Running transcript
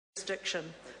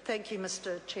jurisdiction. Thank you,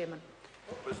 Mr Chairman.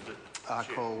 I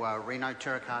call Reno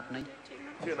Tirakatini.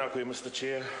 Tēnā koe, Mr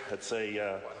Chair. It's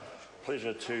a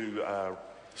pleasure to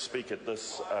speak at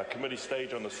this committee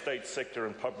stage on the State Sector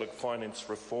and Public Finance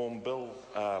Reform Bill,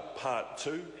 Part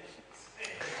 2.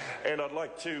 And I'd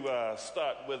like to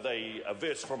start with a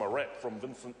verse from a rap from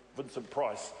Vincent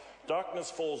Price. Darkness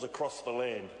falls across the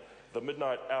land. The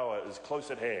midnight hour is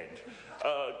close at hand.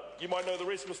 You might know the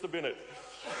rest, Mr Bennett,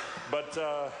 but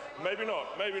maybe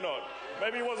not. Maybe not.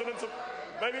 Maybe he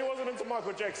wasn't into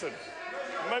Michael Jackson.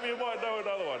 Maybe you might know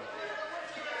another one.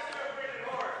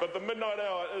 But the midnight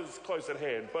hour is close at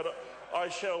hand. But I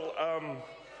shall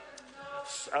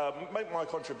make my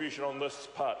contribution on this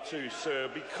part too, sir,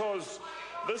 because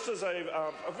this is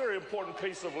a very important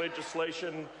piece of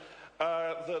legislation.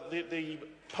 The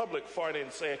Public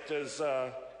Finance Act is,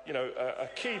 a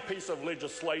key piece of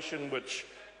legislation which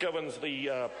governs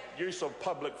the use of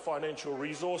public financial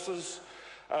resources.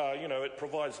 It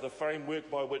provides the framework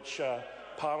by which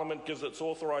Parliament gives its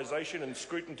authorisation and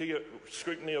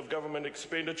scrutiny of government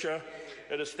expenditure.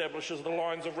 It establishes the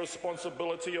lines of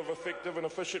responsibility of effective and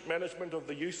efficient management of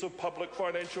the use of public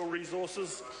financial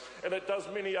resources, and it does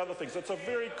many other things. It's a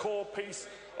very core piece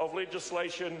of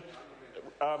legislation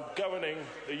governing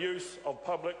the use of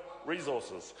public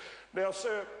resources. Now,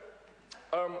 sir,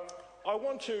 I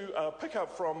want to pick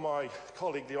up from my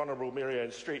colleague, the Honourable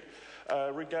Mary-Ann Street,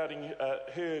 regarding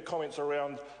her comments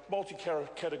around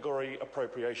multi-category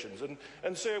appropriations.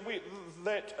 And sir,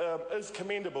 that is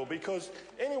commendable, because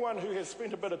anyone who has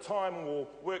spent a bit of time or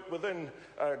worked within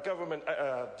government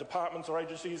departments or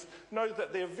agencies knows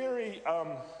that they're very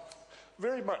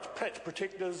much patch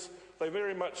protectors. They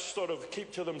very much sort of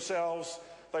keep to themselves.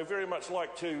 They very much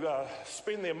like to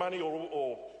spend their money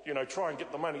or try and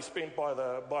get the money spent by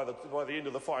the end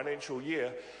of the financial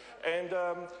year. And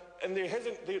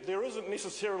there isn't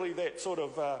necessarily that sort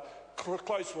of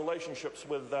close relationships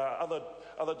with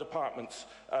other departments,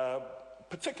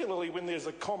 particularly when there's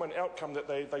a common outcome that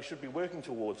they should be working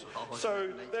towards.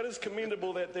 So that is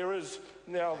commendable that there is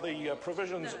now the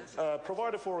provisions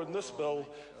provided for in this bill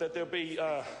that there'll be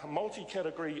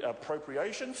multi-category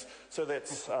appropriations, so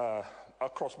that's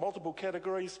across multiple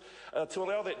categories, to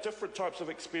allow that different types of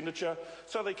expenditure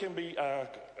so they can be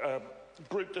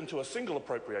grouped into a single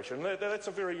appropriation. That's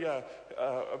a very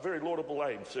laudable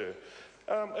aim, sir.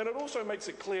 And it also makes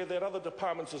it clear that other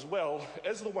departments as well,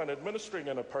 as the one administering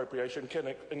an appropriation,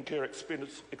 can incur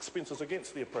expenses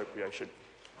against the appropriation.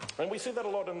 And we see that a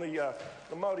lot in the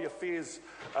Māori Affairs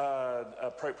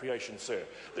appropriation, sir.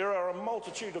 There are a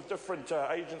multitude of different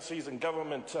agencies and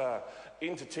government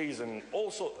entities and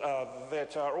also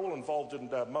that are all involved in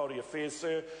Māori Affairs,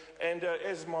 sir. And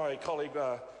as my colleague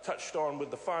touched on with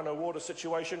the whānau water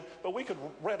situation, but we could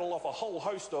rattle off a whole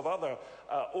host of other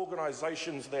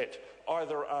organisations that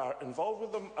either are involved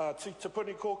with them Te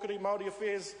Puni Kōkiri Māori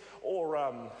Affairs,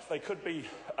 or they could be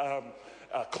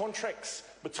contracts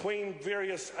between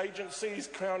various agencies,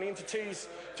 Crown entities,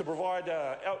 to provide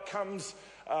outcomes.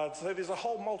 So there's a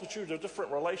whole multitude of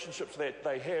different relationships that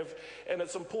they have, and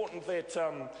it's important that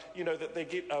that they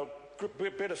get a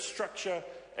better structure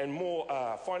and more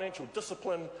financial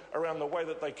discipline around the way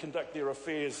that they conduct their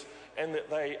affairs, and that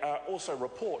they also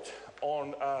report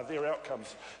on their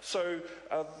outcomes. So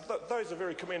those are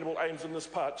very commendable aims in this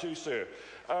part too, sir.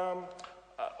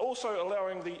 Also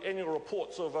allowing the annual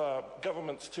reports of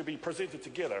governments to be presented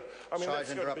together. Sorry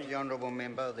to interrupt the honourable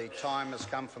member. The time has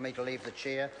come for me to leave the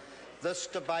chair. This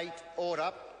debate,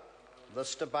 order.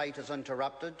 This debate is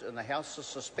interrupted and the House is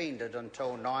suspended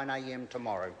until 9 a.m.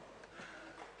 tomorrow.